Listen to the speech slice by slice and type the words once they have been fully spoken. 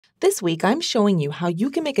This week, I'm showing you how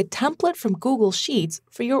you can make a template from Google Sheets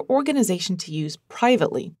for your organization to use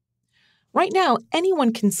privately. Right now,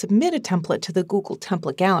 anyone can submit a template to the Google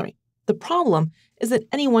Template Gallery. The problem is that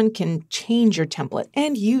anyone can change your template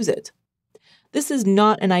and use it. This is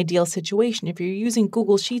not an ideal situation if you're using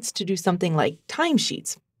Google Sheets to do something like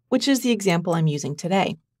timesheets, which is the example I'm using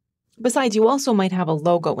today. Besides, you also might have a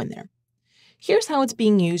logo in there. Here's how it's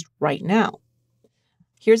being used right now.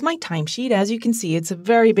 Here's my timesheet. As you can see, it's a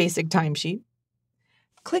very basic timesheet.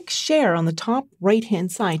 Click Share on the top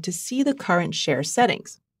right-hand side to see the current share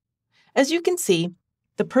settings. As you can see,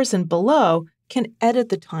 the person below can edit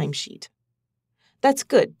the timesheet. That's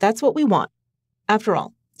good. That's what we want. After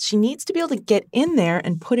all, she needs to be able to get in there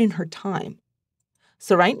and put in her time.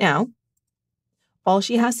 So right now, all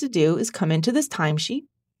she has to do is come into this timesheet,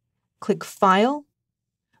 click File,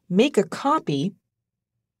 make a copy,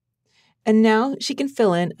 and now she can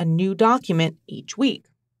fill in a new document each week.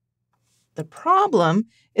 The problem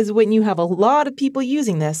is when you have a lot of people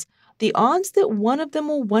using this, the odds that one of them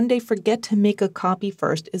will one day forget to make a copy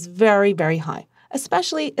first is very, very high,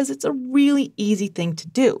 especially as it's a really easy thing to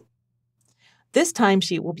do. This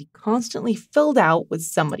timesheet will be constantly filled out with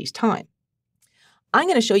somebody's time. I'm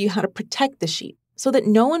going to show you how to protect the sheet so that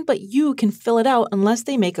no one but you can fill it out unless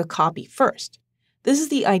they make a copy first. This is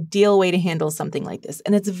the ideal way to handle something like this,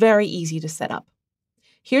 and it's very easy to set up.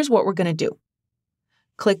 Here's what we're going to do.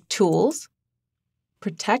 Click Tools,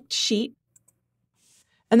 Protect Sheet,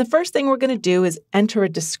 and the first thing we're going to do is enter a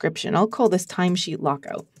description. I'll call this Timesheet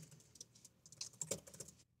Lockout.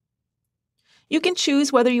 You can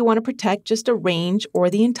choose whether you want to protect just a range or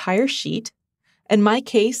the entire sheet. In my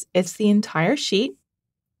case, it's the entire sheet,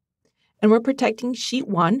 and we're protecting Sheet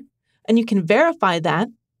 1, and you can verify that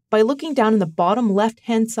by looking down in the bottom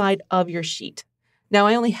left-hand side of your sheet. Now,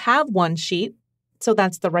 I only have one sheet, so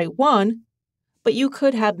that's the right one, but you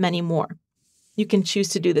could have many more. You can choose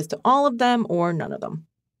to do this to all of them or none of them.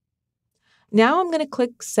 Now I'm going to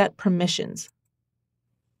click Set Permissions.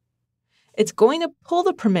 It's going to pull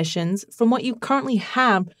the permissions from what you currently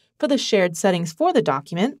have for the shared settings for the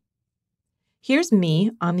document. Here's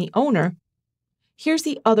me, I'm the owner. Here's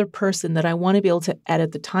the other person that I want to be able to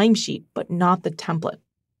edit the timesheet, but not the template.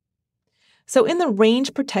 So in the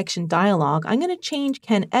Range Protection dialog, I'm going to change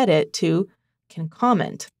Can Edit to Can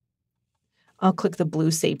Comment. I'll click the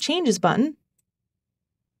blue Save Changes button,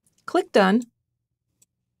 click Done,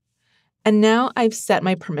 and now I've set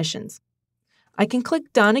my permissions. I can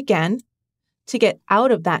click Done again to get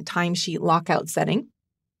out of that timesheet lockout setting.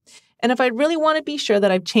 And if I really want to be sure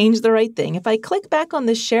that I've changed the right thing, if I click back on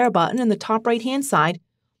this Share button in the top right-hand side,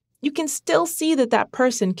 you can still see that that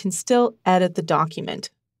person can still edit the document.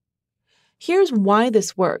 Here's why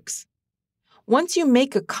this works. Once you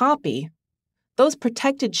make a copy, those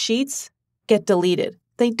protected sheets get deleted.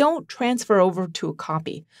 They don't transfer over to a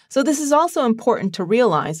copy. So this is also important to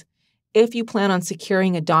realize if you plan on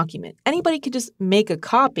securing a document. Anybody can just make a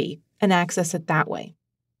copy and access it that way.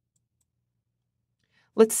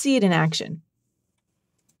 Let's see it in action.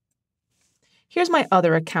 Here's my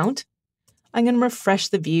other account. I'm going to refresh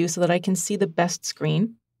the view so that I can see the best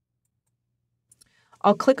screen.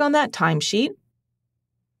 I'll click on that timesheet.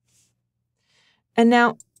 And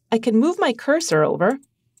now I can move my cursor over.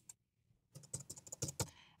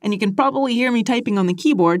 And you can probably hear me typing on the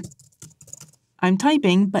keyboard. I'm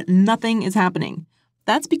typing, but nothing is happening.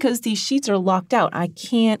 That's because these sheets are locked out. I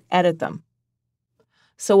can't edit them.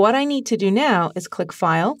 So what I need to do now is click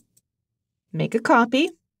File, make a copy,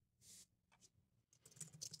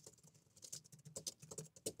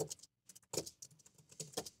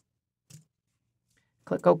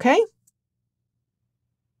 click OK,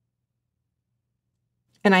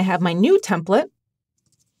 and I have my new template,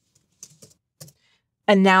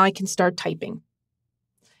 and now I can start typing.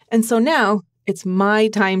 And so now it's my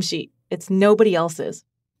timesheet. It's nobody else's.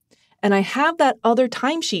 And I have that other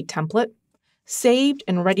timesheet template saved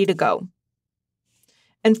and ready to go.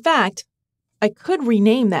 In fact, I could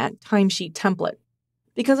rename that timesheet template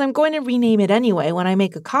because I'm going to rename it anyway when I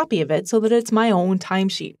make a copy of it so that it's my own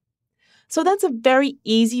timesheet. So that's a very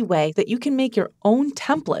easy way that you can make your own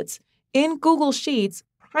templates in Google Sheets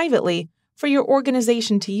privately for your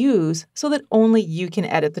organization to use so that only you can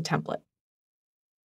edit the template.